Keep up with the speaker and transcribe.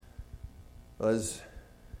As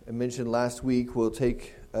I mentioned last week, we'll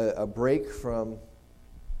take a break from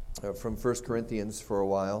 1 Corinthians for a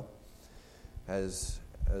while as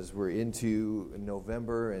we're into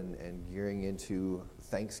November and gearing into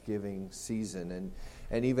Thanksgiving season.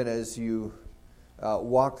 And even as you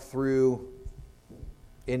walk through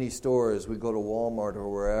any stores, we go to Walmart or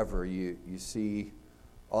wherever, you see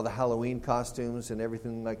all the Halloween costumes and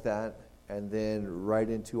everything like that, and then right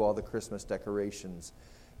into all the Christmas decorations.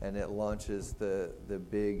 And it launches the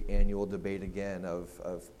big annual debate again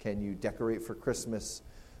of can you decorate for Christmas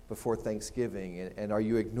before Thanksgiving? And are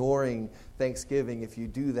you ignoring Thanksgiving if you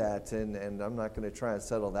do that? And I'm not going to try and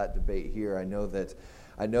settle that debate here. I know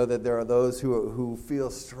that there are those who feel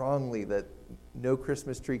strongly that no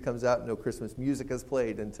Christmas tree comes out, no Christmas music is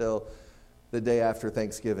played until the day after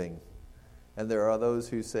Thanksgiving. And there are those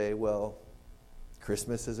who say, well,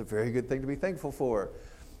 Christmas is a very good thing to be thankful for.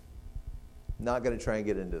 Not going to try and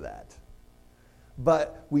get into that.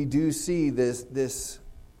 But we do see this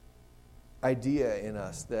idea in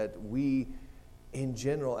us that we, in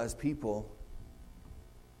general, as people,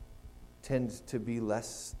 tend to be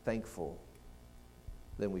less thankful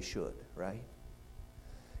than we should, right?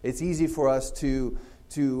 It's easy for us to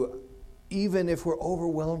even if we're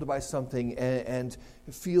overwhelmed by something and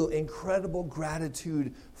feel incredible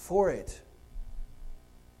gratitude for it,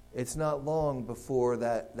 it's not long before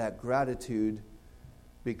that gratitude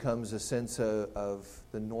becomes a sense of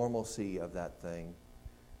the normalcy of that thing,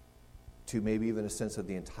 to maybe even a sense of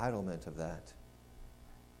the entitlement of that,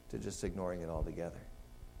 to just ignoring it altogether.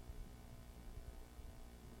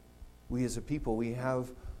 We as a people, we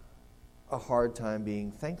have a hard time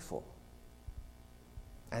being thankful.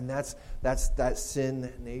 And that's that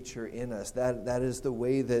sin nature in us. That is the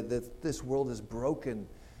way that this world is broken,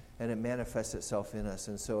 and it manifests itself in us.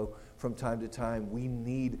 And so from time to time, we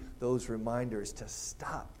need those reminders to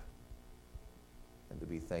stop and to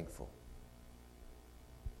be thankful.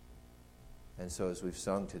 And so as we've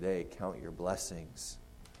sung today, count your blessings.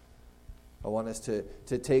 I want us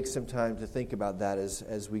to take some time to think about that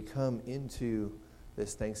as we come into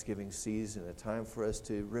this Thanksgiving season, a time for us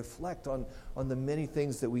to reflect on the many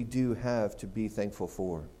things that we do have to be thankful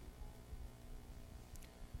for.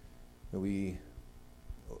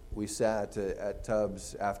 We sat at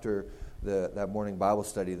Tubbs after that morning Bible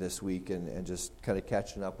study this week and just kind of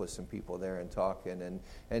catching up with some people there and talking.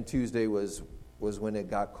 And Tuesday was when it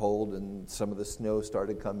got cold and some of the snow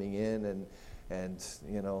started coming in and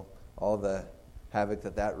you know, all the havoc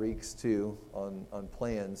that wreaks too on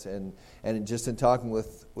plans. And just in talking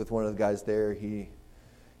with one of the guys there, he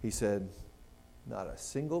said, not a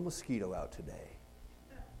single mosquito out today.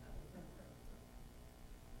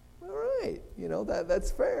 All right, you know,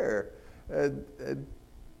 that's fair. And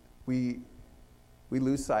we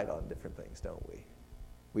lose sight on different things, don't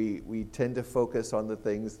we? We tend to focus on the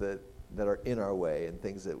things that are in our way and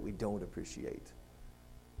things that we don't appreciate,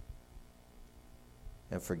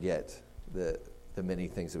 and forget the many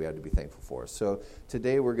things that we have to be thankful for. So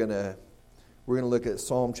today we're gonna look at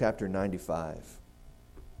Psalm chapter 95.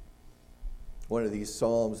 One of these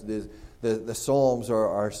psalms, the Psalms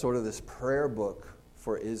are sort of this prayer book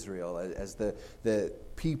for Israel. As the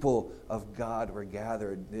people of God were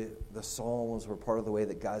gathered, the Psalms were part of the way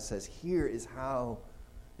that God says, here is how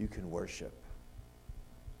you can worship.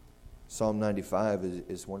 Psalm 95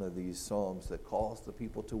 is one of these psalms that calls the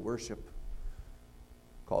people to worship,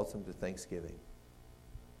 calls them to thanksgiving.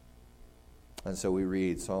 And so we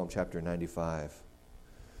read Psalm chapter 95.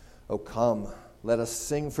 Oh, come, let us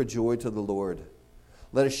sing for joy to the Lord.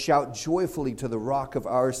 Let us shout joyfully to the rock of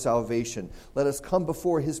our salvation. Let us come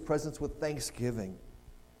before his presence with thanksgiving.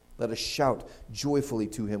 Let us shout joyfully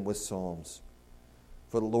to him with psalms.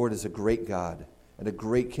 For the Lord is a great God and a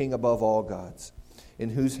great King above all gods, in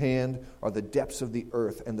whose hand are the depths of the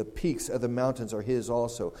earth, and the peaks of the mountains are his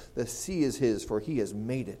also. The sea is his, for he has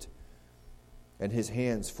made it, and his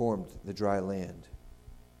hands formed the dry land.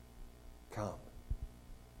 Come,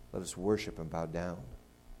 let us worship and bow down.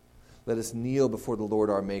 Let us kneel before the Lord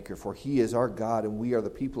our Maker, for he is our God, and we are the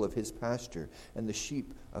people of his pasture and the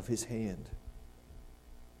sheep of his hand.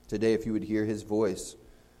 Today, if you would hear his voice,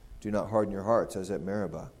 do not harden your hearts as at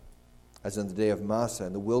Meribah, as in the day of Massah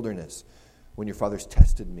in the wilderness, when your fathers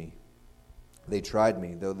tested me. They tried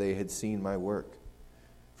me, though they had seen my work.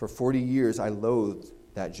 For 40 years I loathed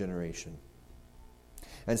that generation,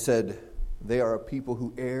 and said, they are a people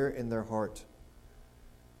who err in their heart,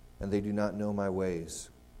 and they do not know my ways.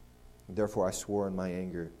 Therefore I swore in my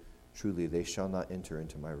anger, truly they shall not enter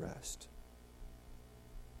into my rest.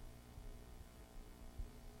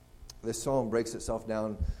 This psalm breaks itself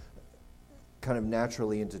down kind of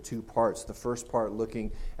naturally into two parts. The first part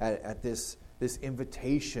looking at this this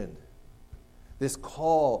invitation, this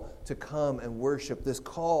call to come and worship, this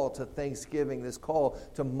call to thanksgiving, this call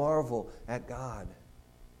to marvel at God.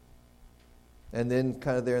 And then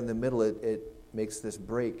kind of there in the middle, it makes this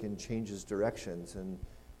break and changes directions and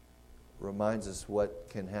reminds us what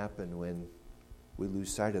can happen when we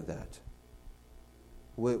lose sight of that.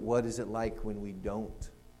 What is it like when we don't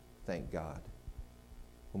thank God,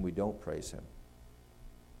 when we don't praise Him?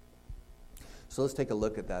 So let's take a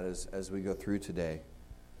look at that as we go through today.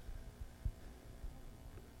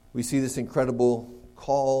 We see this incredible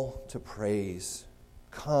call to praise.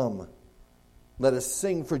 Come, let us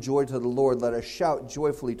sing for joy to the Lord. Let us shout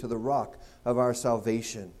joyfully to the rock of our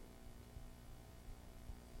salvation.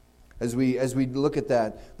 As we look at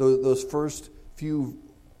that, those first few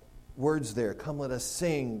words there, come let us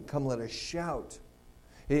sing, come let us shout,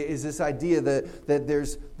 is this idea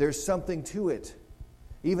that there's something to it.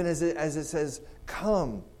 Even as it says,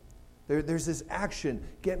 come, there's this action.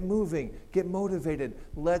 Get moving, get motivated.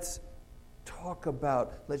 Let's talk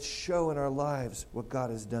about, let's show in our lives what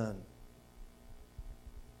God has done.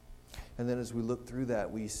 And then as we look through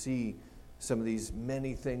that, we see some of these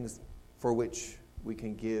many things for which we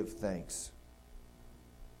can give thanks.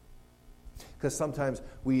 Because sometimes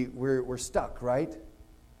we're stuck, right?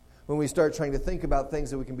 When we start trying to think about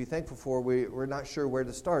things that we can be thankful for, we're not sure where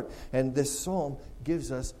to start. And this psalm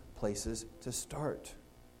gives us places to start.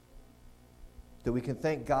 That we can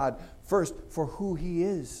thank God first for who He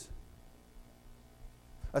is.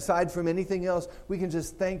 Aside from anything else, we can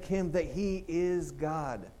just thank Him that He is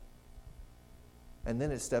God. And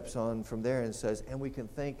then it steps on from there and says, and we can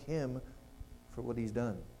thank Him for what He's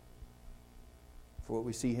done. For what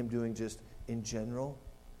we see Him doing just in general,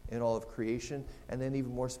 in all of creation, and then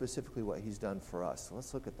even more specifically what He's done for us. So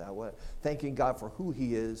let's look at that. Thanking God for who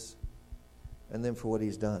He is, and then for what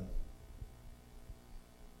He's done.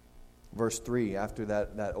 Verse 3, after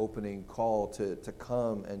that opening call to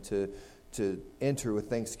come and to enter with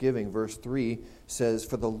thanksgiving, verse 3 says,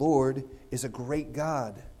 for the Lord is a great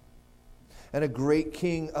God, and a great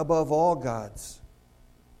King above all gods.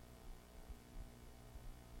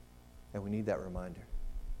 And we need that reminder.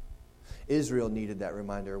 Israel needed that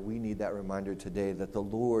reminder. We need that reminder today that the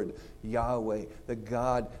Lord, Yahweh, the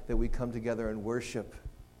God that we come together and worship,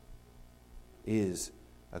 is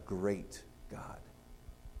a great God.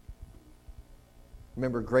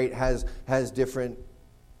 Remember, great has different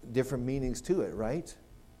meanings to it, right?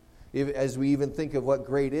 As we even think of what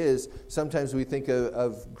great is, sometimes we think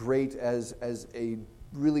of great as a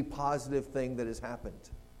really positive thing that has happened.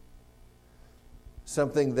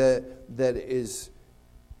 Something that is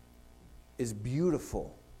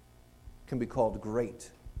beautiful can be called great.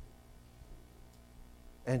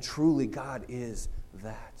 And truly, God is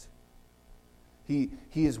that. He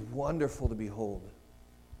is wonderful to behold.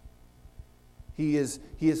 He is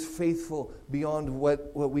faithful beyond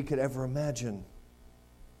what we could ever imagine.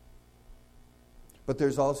 But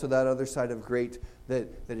there's also that other side of great that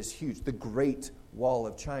is huge. The Great Wall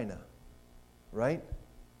of China, right?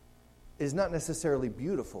 It is not necessarily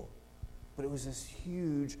beautiful, but it was this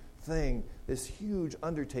huge thing, this huge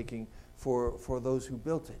undertaking for those who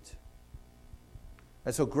built it.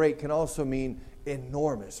 And so great can also mean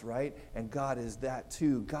enormous, right? And God is that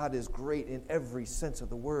too. God is great in every sense of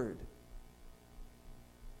the word.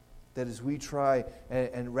 That as we try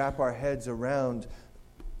and wrap our heads around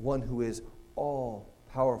one who is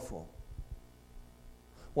all-powerful,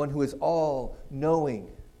 one who is all-knowing,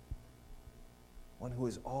 one who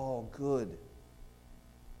is all-good,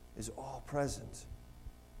 is all-present.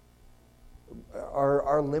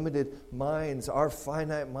 Our limited minds, our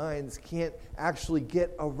finite minds can't actually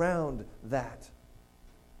get around that.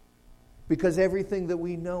 Because everything that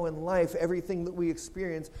we know in life, everything that we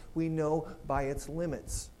experience, we know by its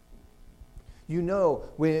limits. You know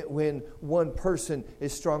when one person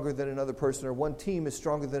is stronger than another person, or one team is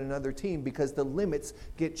stronger than another team, because the limits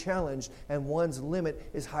get challenged and one's limit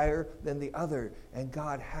is higher than the other. And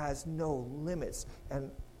God has no limits,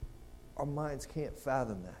 and our minds can't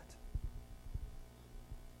fathom that.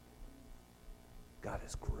 God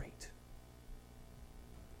is great.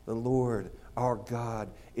 The Lord, our God,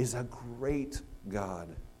 is a great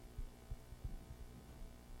God.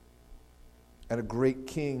 And a great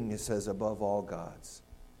King, it says, above all gods.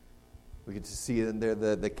 We get to see it in there,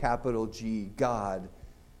 the capital G, God,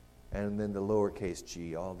 and then the lowercase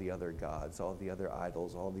g, all the other gods, all the other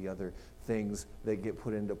idols, all the other things that get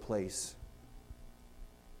put into place.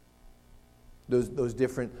 Those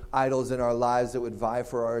different idols in our lives that would vie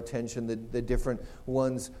for our attention, the different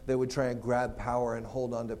ones that would try and grab power and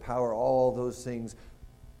hold on to power, all those things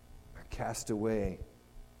are cast away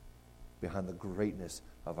behind the greatness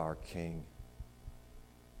of our King.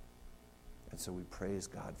 And so we praise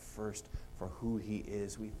God first for who he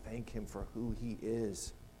is. We thank him for who he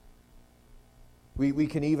is. We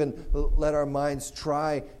can even let our minds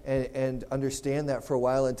try and understand that for a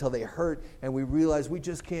while until they hurt, and we realize we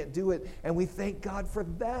just can't do it. And we thank God for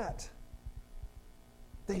that.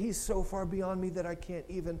 That he's so far beyond me that I can't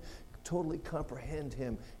even totally comprehend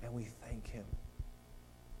him. And we thank him.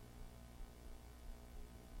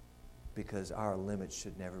 Because our limits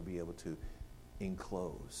should never be able to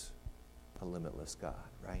enclose a limitless God,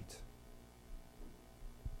 right?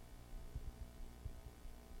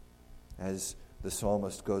 As the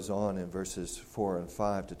psalmist goes on in verses 4 and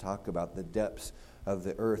 5 to talk about the depths of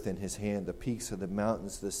the earth in his hand, the peaks of the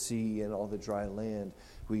mountains, the sea, and all the dry land.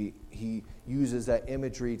 He uses that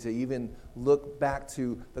imagery to even look back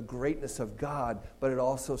to the greatness of God, but it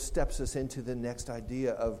also steps us into the next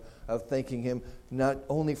idea of thanking him not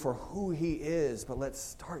only for who he is, but let's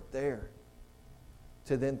start there,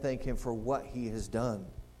 to then thank him for what he has done.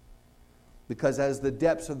 Because as the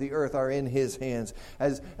depths of the earth are in his hands,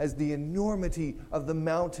 as the enormity of the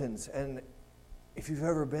mountains, and if you've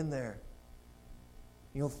ever been there,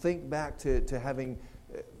 you'll think back to having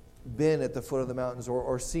been at the foot of the mountains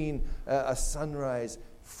or seen a sunrise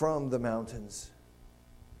from the mountains.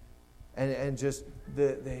 And just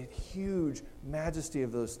the huge majesty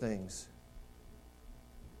of those things.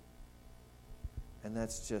 And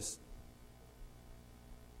that's just,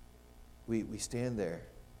 we stand there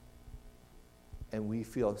and we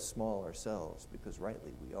feel small ourselves, because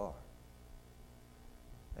rightly we are.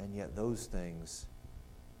 And yet those things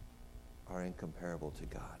are incomparable to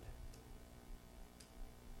God.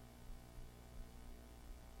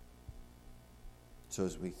 So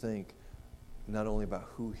as we think not only about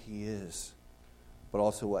who he is, but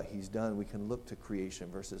also what he's done, we can look to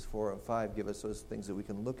creation. Verses 4 and 5 give us those things that we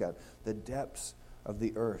can look at. The depths of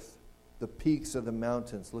the earth, the peaks of the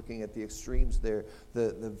mountains, looking at the extremes there,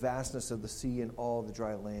 the vastness of the sea and all the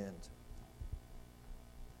dry land.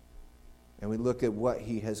 And we look at what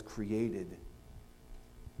he has created,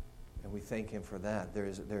 and we thank him for that. There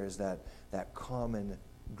is that common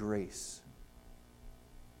grace.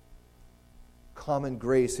 Common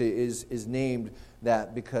grace is named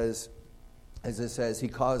that because, as it says, he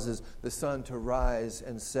causes the sun to rise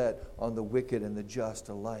and set on the wicked and the just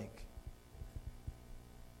alike.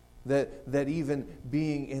 That even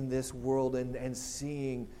being in this world and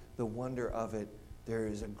seeing the wonder of it, there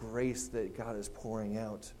is a grace that God is pouring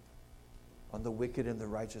out on the wicked and the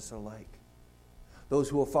righteous alike. Those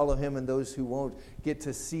who will follow him and those who won't get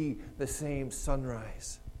to see the same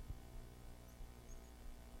sunrise.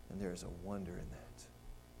 And there is a wonder in that.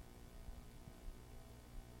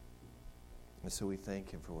 And so we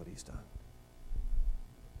thank him for what he's done.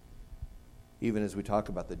 Even as we talk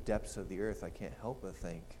about the depths of the earth, I can't help but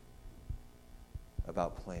think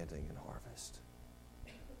about planting and harvest.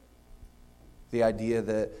 The idea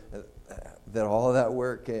that all of that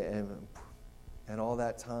work and all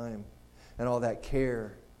that time and all that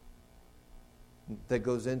care that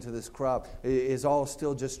goes into this crop is all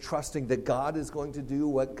still just trusting that God is going to do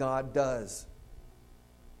what God does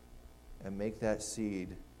and make that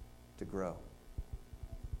seed to grow,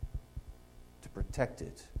 to protect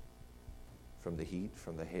it from the heat,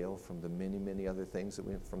 from the hail, from the many, many other things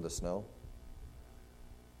from the snow.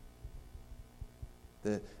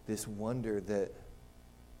 This wonder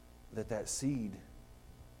that seed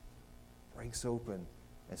breaks open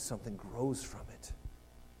and something grows from it.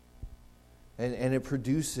 And it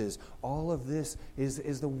produces. All of this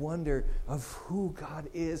is the wonder of who God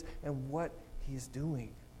is and what he's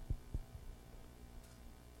doing.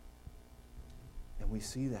 And we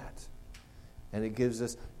see that. And it gives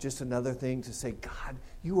us just another thing to say, God,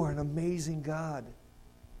 you are an amazing God.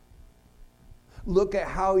 Look at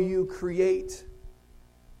how you create.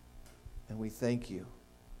 And we thank you.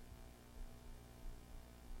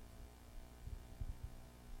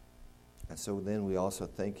 And so then we also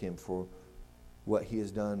thank him for what he has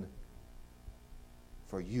done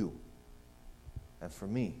for you and for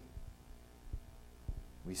me.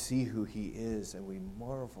 We see who he is and we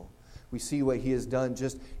marvel. We see what he has done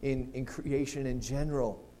just in creation in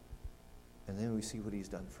general. And then we see what he's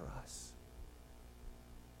done for us.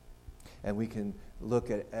 And we can look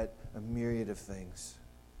at a myriad of things.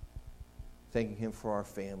 Thanking him for our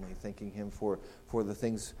family. Thanking him for the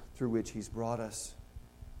things through which he's brought us.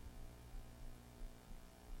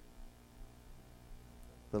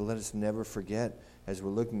 But let us never forget, as we're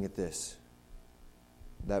looking at this,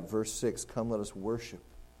 that verse 6, come let us worship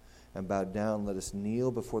and bow down. Let us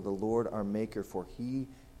kneel before the Lord our Maker, for he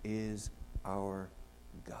is our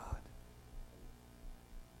God.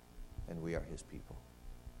 And we are his people.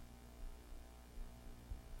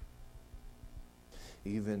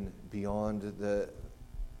 even beyond the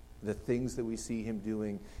things that we see him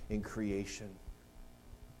doing in creation.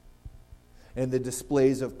 And the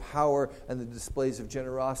displays of power and the displays of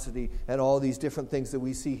generosity and all these different things that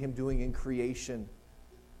we see him doing in creation.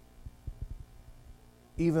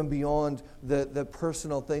 Even beyond the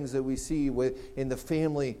personal things that we see in the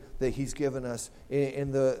family that he's given us,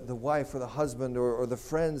 in the wife or the husband or the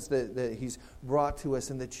friends that he's brought to us,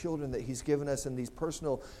 and the children that he's given us, and these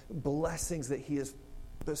personal blessings that he has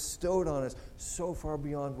bestowed on us, so far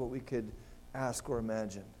beyond what we could ask or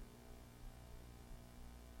imagine.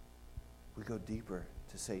 We go deeper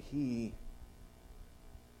to say he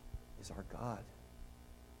is our God.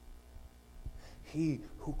 He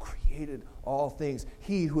who created all things.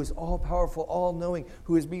 He who is all-powerful, all-knowing,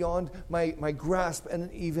 who is beyond my grasp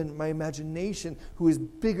and even my imagination, who is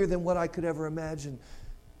bigger than what I could ever imagine.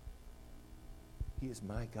 He is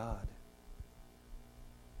my God.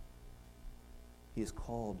 He has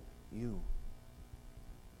called you.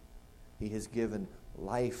 He has given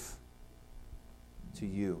life to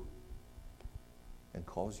you and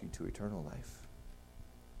calls you to eternal life.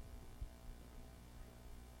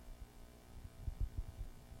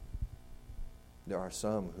 There are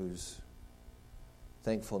some whose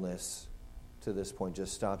thankfulness to this point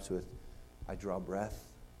just stops with, I draw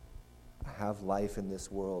breath, I have life in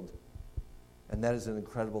this world, and that is an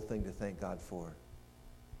incredible thing to thank God for.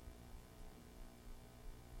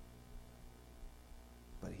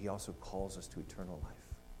 But he also calls us to eternal life.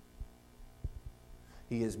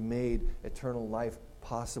 He has made eternal life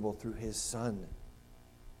possible through his Son.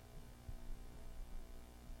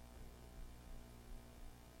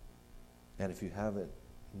 And if you haven't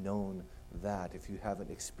known that, if you haven't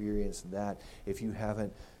experienced that, if you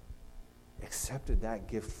haven't accepted that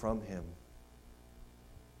gift from him,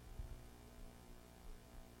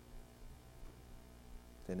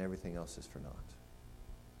 then everything else is for naught.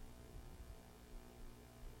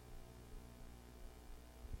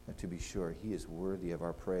 And to be sure, he is worthy of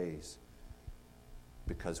our praise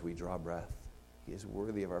because we draw breath. He is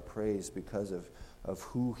worthy of our praise because of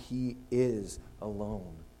who he is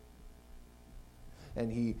alone. And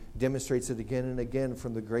he demonstrates it again and again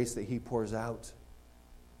from the grace that he pours out.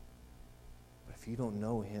 But if you don't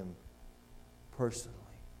know him personally,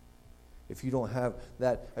 if you don't have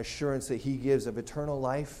that assurance that he gives of eternal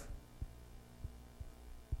life,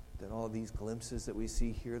 then all these glimpses that we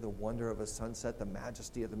see here, the wonder of a sunset, the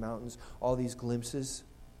majesty of the mountains, all these glimpses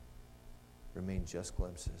remain just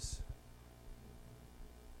glimpses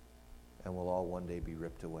and will all one day be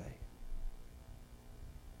ripped away.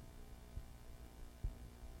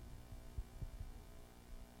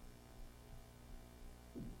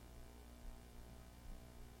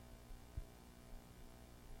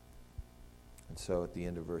 And so at the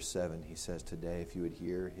end of verse 7, he says, today, if you would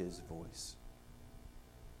hear his voice,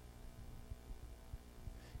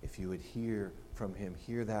 if you would hear from him,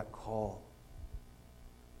 hear that call.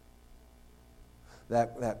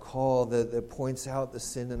 That call that points out the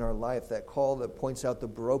sin in our life, that call that points out the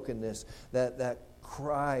brokenness, that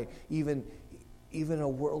cry. Even a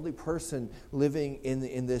worldly person living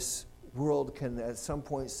in this world can at some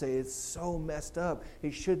point say, it's so messed up.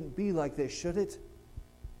 It shouldn't be like this, should it?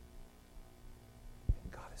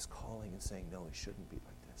 Calling and saying, no, it shouldn't be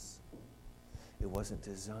like this. It wasn't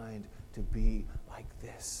designed to be like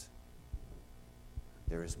this.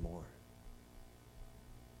 There is more.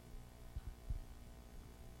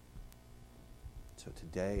 So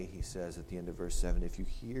today, he says at the end of verse 7, if you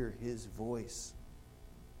hear his voice,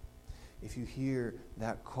 if you hear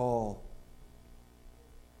that call,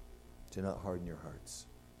 do not harden your hearts.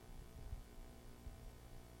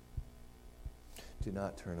 Do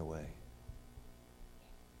not turn away.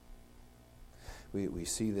 We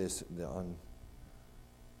see this on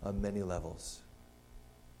many levels.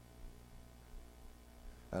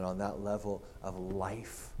 And on that level of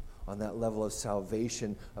life, on that level of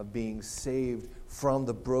salvation, of being saved from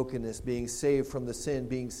the brokenness, being saved from the sin,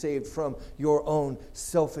 being saved from your own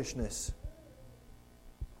selfishness,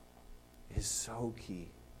 is so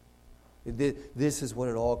key. This is what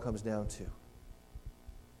it all comes down to.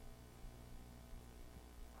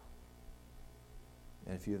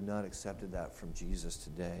 And if you have not accepted that from Jesus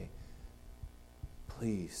today,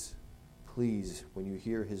 please, when you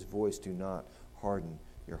hear his voice, do not harden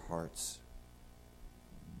your hearts.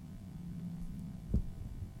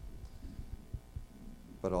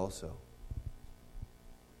 But also,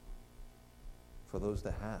 for those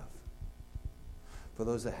that have, For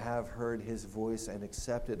those that have heard his voice and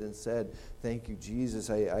accepted and said, thank you, Jesus,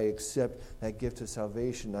 I accept that gift of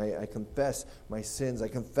salvation. I confess my sins. I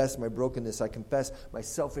confess my brokenness. I confess my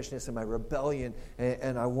selfishness and my rebellion,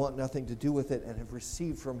 and I want nothing to do with it, and have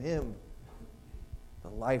received from him the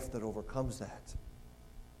life that overcomes that.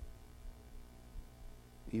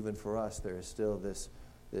 Even for us, there is still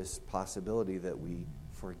this possibility that we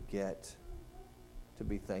forget to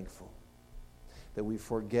be thankful, that we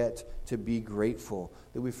forget to be grateful,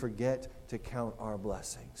 that we forget to count our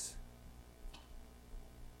blessings.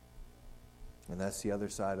 And that's the other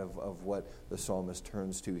side of what the psalmist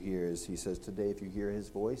turns to here, is he says, today if you hear his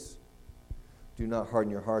voice, do not harden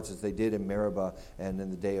your hearts as they did in Meribah and in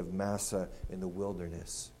the day of Massah in the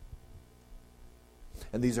wilderness.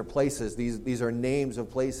 And these are places, these are names of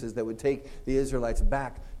places that would take the Israelites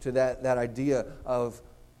back to that idea of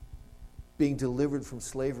being delivered from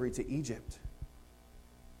slavery to Egypt.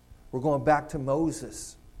 We're going back to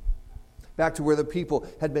Moses, back to where the people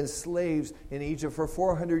had been slaves in Egypt for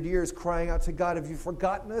 400 years, crying out to God, have you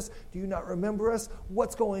forgotten us? Do you not remember us?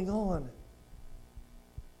 What's going on?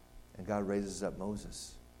 And God raises up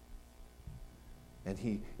Moses. And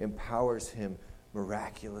he empowers him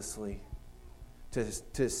miraculously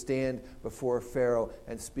to stand before Pharaoh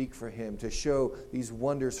and speak for him, to show these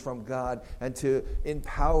wonders from God, and to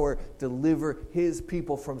empower, deliver his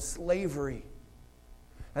people from slavery.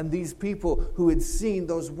 And these people who had seen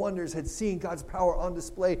those wonders, had seen God's power on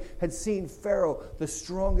display, had seen Pharaoh, the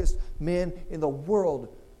strongest man in the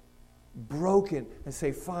world, broken, and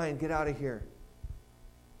say, fine, get out of here.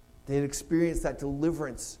 They had experienced that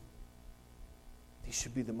deliverance. They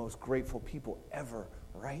should be the most grateful people ever,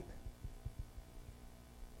 right?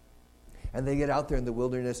 And they get out there in the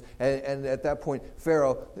wilderness, and at that point,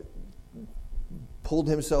 Pharaoh pulled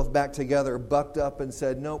himself back together, bucked up, and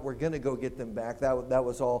said, no, we're going to go get them back. That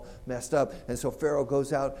was all messed up. And so Pharaoh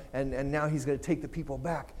goes out, and now he's going to take the people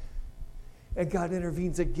back. And God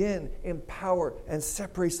intervenes again in power and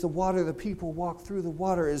separates the water. The people walk through the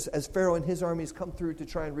water as Pharaoh and his armies come through to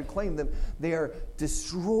try and reclaim them. They are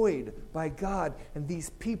destroyed by God, and these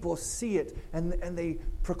people see it, and they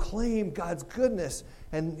proclaim God's goodness.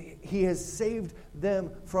 And he has saved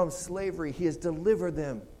them from slavery. He has delivered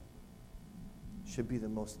them. Should be the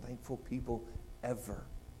most thankful people ever,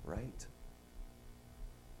 right?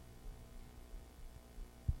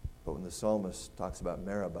 But when the psalmist talks about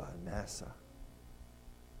Meribah and Massah,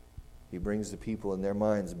 he brings the people in their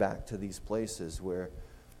minds back to these places where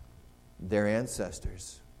their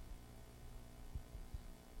ancestors,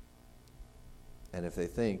 and if they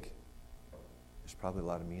think, there's probably a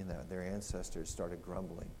lot of me in that, their ancestors started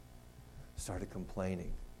grumbling, started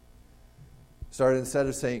complaining, started, instead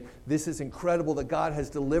of saying, this is incredible that God has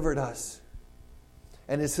delivered us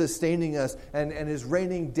and is sustaining us and is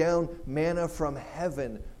raining down manna from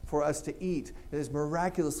heaven for us to eat, and is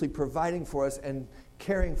miraculously providing for us and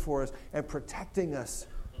caring for us and protecting us.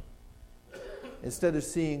 Instead of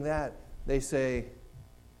seeing that, they say,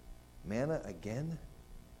 manna again?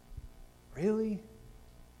 Really?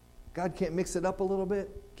 God can't mix it up a little bit?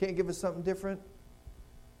 Can't give us something different?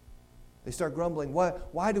 They start grumbling.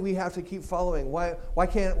 Why do we have to keep following? Why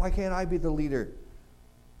can't I be the leader?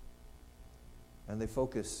 And they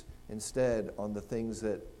focus instead on the things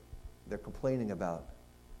that they're complaining about,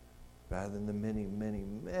 rather than the many, many,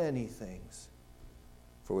 many things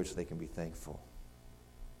for which they can be thankful.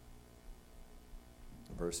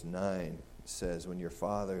 Verse 9 says, when your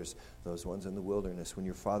fathers, those ones in the wilderness, when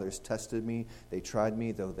your fathers tested me, they tried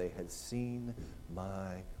me, though they had seen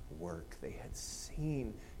my work. They had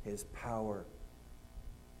seen his power.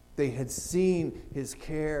 They had seen his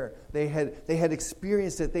care. They had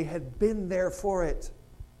experienced it. They had been there for it.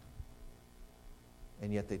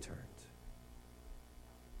 And yet they turned.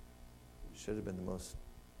 Should have been the most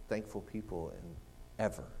thankful people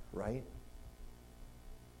ever, right?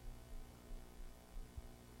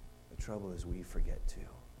 The trouble is we forget too.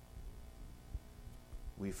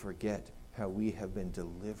 We forget how we have been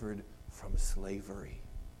delivered from slavery.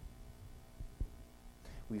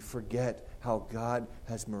 We forget how God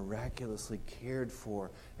has miraculously cared for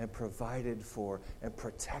and provided for and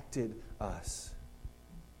protected us.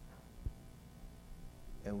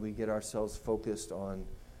 And we get ourselves focused on,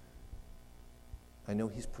 I know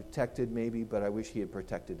he's protected maybe, but I wish he had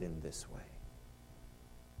protected in this way.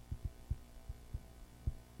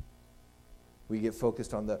 We get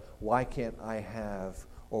focused on the why can't I have,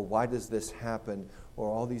 or why does this happen, or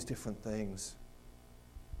all these different things.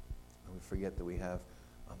 And we forget that we have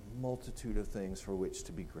a multitude of things for which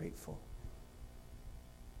to be grateful.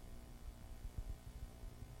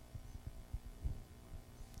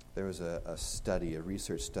 There was a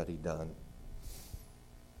research study done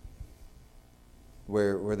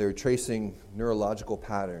where they're tracing neurological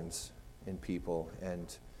patterns in people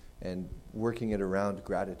and working it around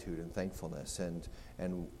gratitude and thankfulness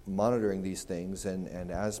and monitoring these things.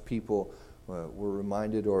 And as people were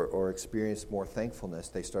reminded or experienced more thankfulness,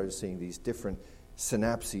 they started seeing these different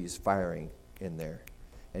synapses firing in there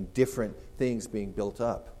and different things being built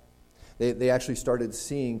up. They actually started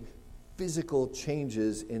seeing physical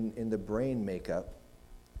changes in the brain makeup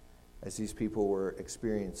as these people were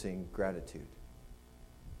experiencing gratitude.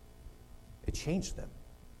 It changed them.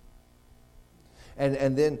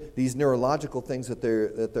 And then these neurological things that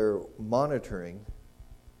they're monitoring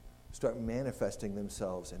start manifesting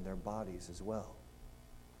themselves in their bodies as well.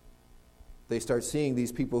 They start seeing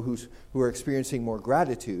these people who are experiencing more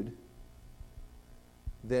gratitude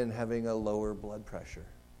then having a lower blood pressure,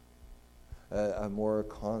 a more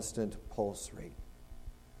constant pulse rate.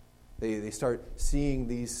 They start seeing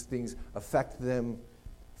these things affect them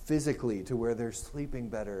physically to where they're sleeping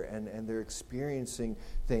better and they're experiencing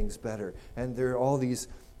things better. And there are all these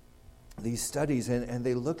studies, and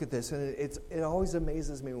they look at this, and it always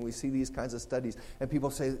amazes me when we see these kinds of studies. And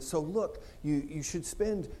people say, so look, you should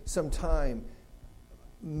spend some time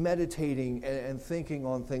meditating and thinking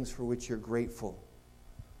on things for which you're grateful.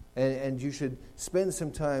 And you should spend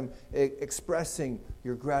some time expressing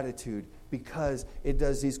your gratitude because it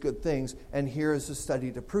does these good things, and here is a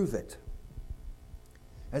study to prove it.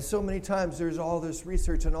 And so many times there's all this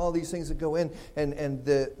research and all these things that go in, and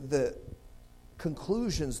the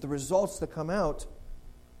conclusions, the results that come out,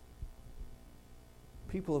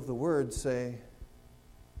 people of the Word say,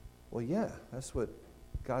 well, yeah, that's what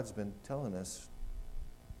God's been telling us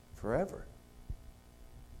forever.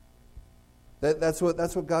 That's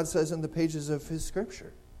what God says in the pages of His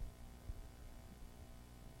Scripture.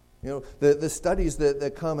 You know, the studies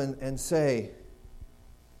that come and say,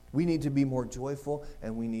 we need to be more joyful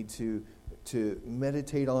and we need to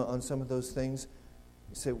meditate on some of those things.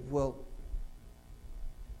 You say, well,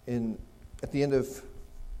 at the end of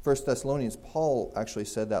 1 Thessalonians, Paul actually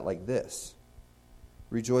said that like this: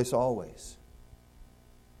 rejoice always,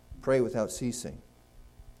 pray without ceasing,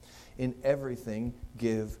 in everything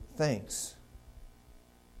give thanks,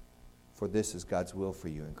 for this is God's will for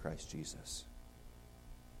you in Christ Jesus.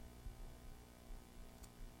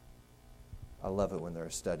 I love it when there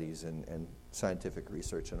are studies and scientific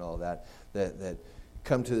research and all that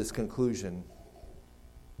come to this conclusion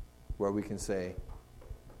where we can say,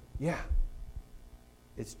 yeah,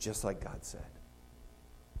 it's just like God said.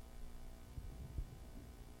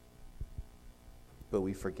 But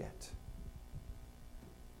we forget.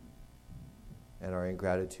 And our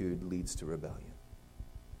ingratitude leads to rebellion.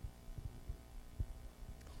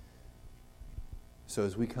 So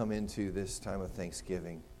as we come into this time of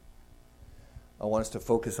Thanksgiving, I want us to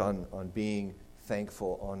focus on being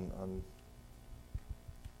thankful, on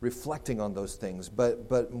reflecting on those things.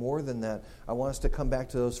 But more than that, I want us to come back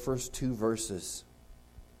to those first two verses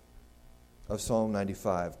of Psalm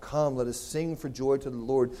 95. Come, let us sing for joy to the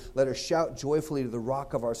Lord. Let us shout joyfully to the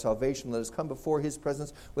rock of our salvation. Let us come before His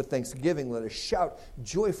presence with thanksgiving. Let us shout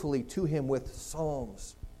joyfully to Him with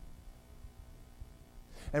psalms.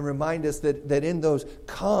 And remind us that in those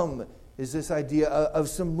come is this idea of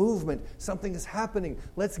some movement. Something is happening.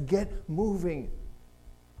 Let's get moving.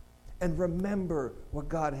 And remember what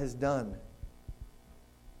God has done.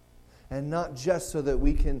 And not just so that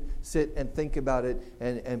we can sit and think about it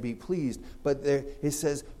and be pleased, but there it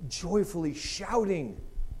says joyfully shouting.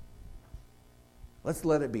 Let's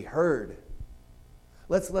let it be heard.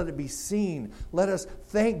 Let's let it be seen. Let us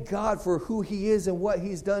thank God for who He is and what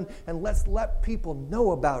He's done, and let's let people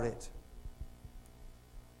know about it.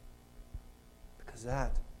 Because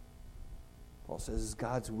that, Paul says, is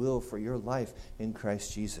God's will for your life in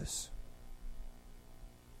Christ Jesus.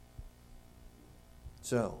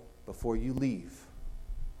 So, before you leave,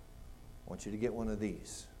 I want you to get one of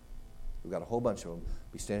these. We've got a whole bunch of them.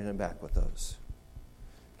 Be standing in back with those.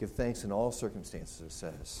 Give thanks in all circumstances, it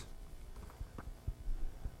says.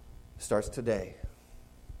 Starts today.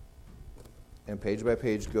 And page by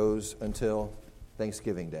page goes until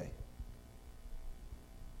Thanksgiving Day.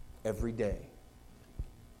 Every day.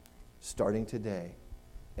 Starting today.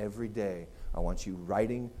 Every day. I want you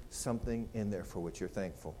writing something in there for which you're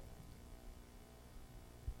thankful.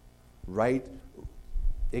 Write.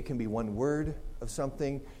 It can be one word of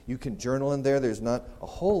something. You can journal in there. There's not a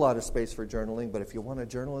whole lot of space for journaling, but if you want to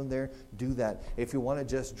journal in there, do that. If you want to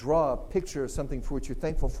just draw a picture of something for which you're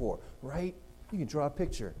thankful for, right? You can draw a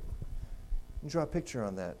picture. You can draw a picture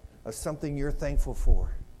on that of something you're thankful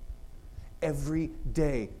for. Every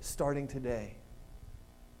day, starting today.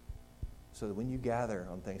 So that when you gather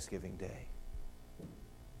on Thanksgiving Day,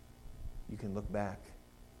 you can look back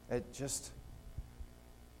at just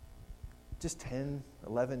 10,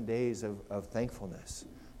 11 days of thankfulness.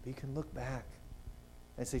 But you can look back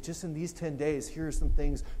and say, just in these 10 days, here are some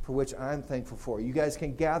things for which I'm thankful for. You guys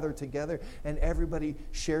can gather together and everybody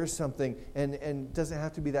shares something. And it doesn't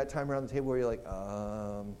have to be that time around the table where you're like,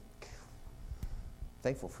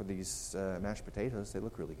 thankful for these mashed potatoes. They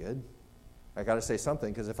look really good. I got to say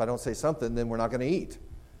something, because if I don't say something, then we're not going to eat.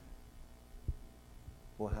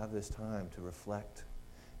 We'll have this time to reflect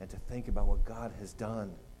and to think about what God has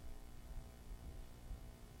done.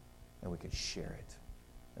 And we can share it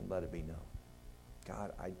and let it be known.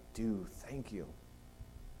 God, I do thank you.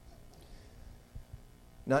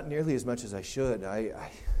 Not nearly as much as I should.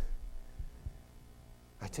 I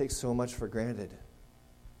take so much for granted.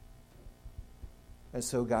 And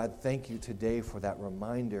so, God, thank you today for that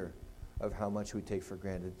reminder of how much we take for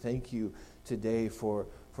granted. Thank you today for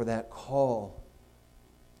that call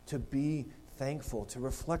to be thankful, to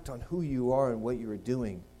reflect on who you are and what you are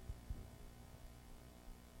doing,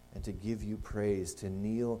 and to give you praise, to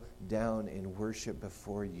kneel down in worship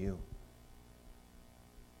before you.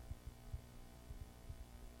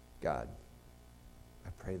 God, I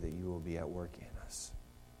pray that you will be at work in us.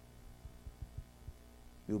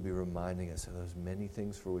 You'll be reminding us of those many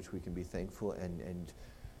things for which we can be thankful, and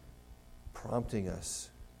prompting us,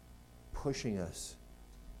 pushing us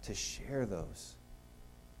to share those,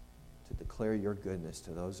 to declare your goodness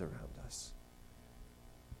to those around us.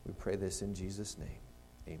 We pray this in Jesus' name.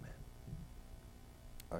 Amen.